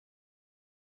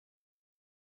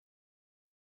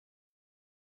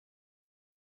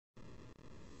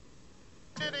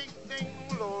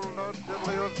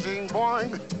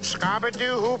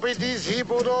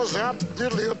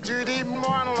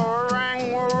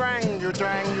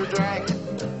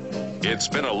It's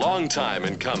been a long time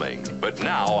in coming, but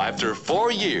now, after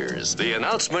 4 years, the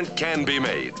announcement can be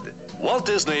made. Walt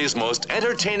Disney's most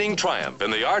entertaining triumph in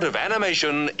the art of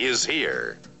animation is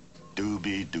here.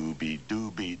 Doobie doobie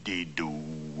doobie dee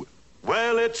doo.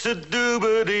 Well, it's a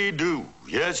doobie doo.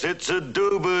 Yes, it's a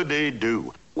doobie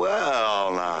doo.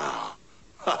 Well, now,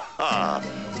 ha ha.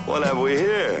 What have we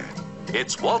here?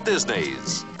 It's Walt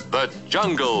Disney's The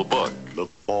Jungle Book.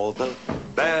 Look for the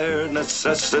bare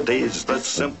necessities, the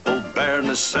simple bare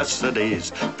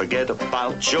necessities. Forget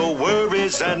about your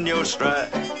worries and your strife.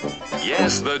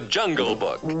 Yes, The Jungle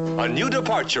Book, a new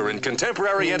departure in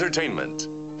contemporary entertainment.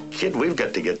 Kid, we've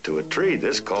got to get to a tree.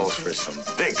 This calls for some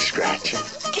big scratching.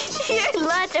 You're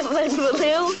lots of fun,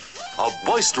 Baloo. A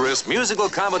boisterous musical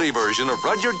comedy version of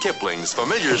Rudyard Kipling's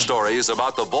familiar stories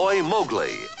about the boy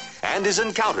Mowgli and his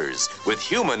encounters with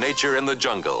human nature in the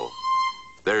jungle.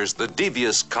 There's the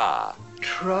devious Kaa.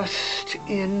 Trust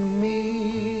in me,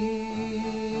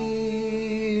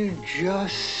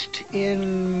 just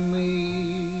in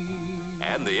me.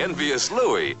 And the envious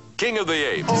Louie, king of the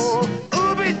apes. Oh,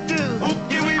 ooby-doo,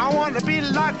 I want to be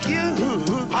like you.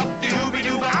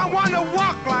 I want to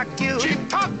walk like you,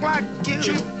 talk like you.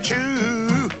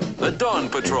 Choo. The Dawn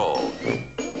Patrol.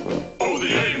 Oh,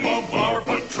 the aim of our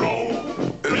patrol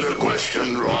Is the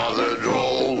question rather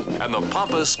droll? And the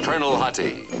pompous Colonel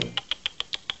Hathi.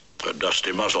 A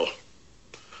dusty muzzle.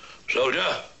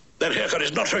 Soldier, that haircut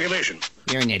is not regulation.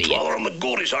 You're an idiot. Rather on the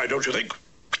gaudy side, don't you think?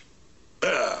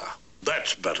 There,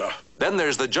 that's better. Then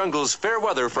there's the jungle's fair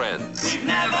weather friends. We've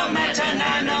never met an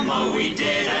animal we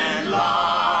didn't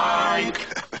like.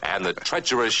 And the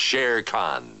treacherous Shere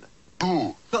Khan.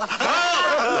 Boo.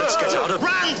 Let's get out of...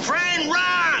 Run, friend,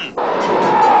 run!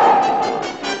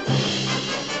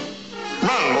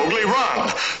 Run, Mowgli,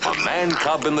 run! A man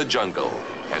cub in the jungle.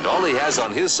 And all he has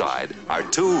on his side are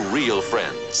 2 real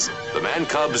friends. The man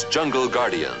cub's jungle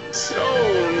guardians.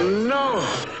 Oh, no.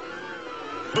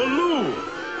 Baloo.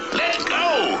 Let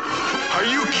go! Are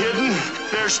you kidding?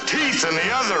 There's teeth in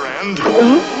the other end.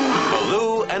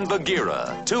 Baloo and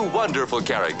Bagheera, 2 wonderful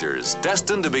characters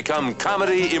destined to become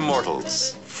comedy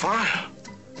immortals. Fire.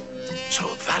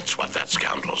 So that's what that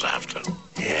scoundrel's after.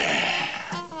 Yeah.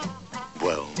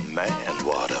 Well, man,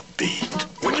 what a beat.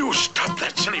 Will you stop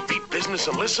that silly beat business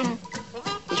and listen?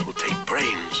 This will take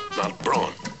brains, not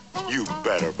brawn. You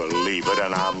better believe it,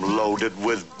 and I'm loaded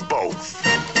with both.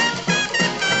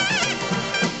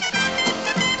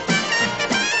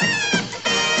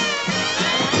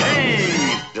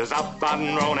 There's up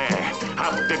and rone,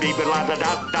 up the deep la da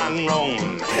da dan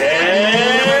roan.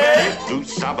 Hey, do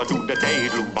saba do the day,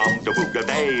 do bum the book the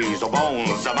days of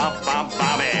bones about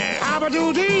Bobby.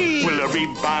 Abadoo dee. Will a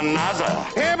rebanaza?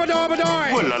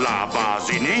 Ebadobadoi. Will a la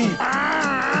bazini?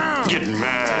 Get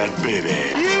mad,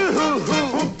 baby.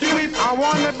 I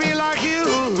want to be like you.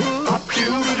 I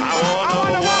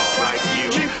want to walk like you,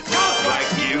 talk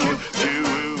like you, too.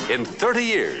 In 30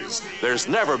 years, there's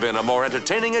never been a more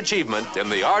entertaining achievement in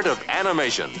the art of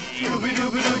animation. Can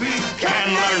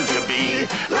learn to be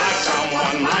like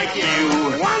someone like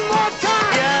you. One more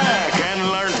time. Yeah,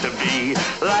 can learn to be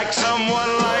like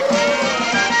someone like you.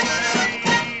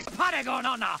 Party going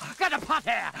on now. Got a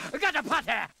party. Got a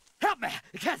party. Help me.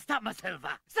 I can't stop myself.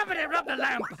 Somebody rub the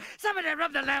lamp. Somebody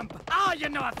rub the lamp. Oh, you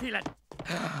know I feel it.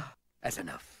 That's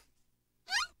enough.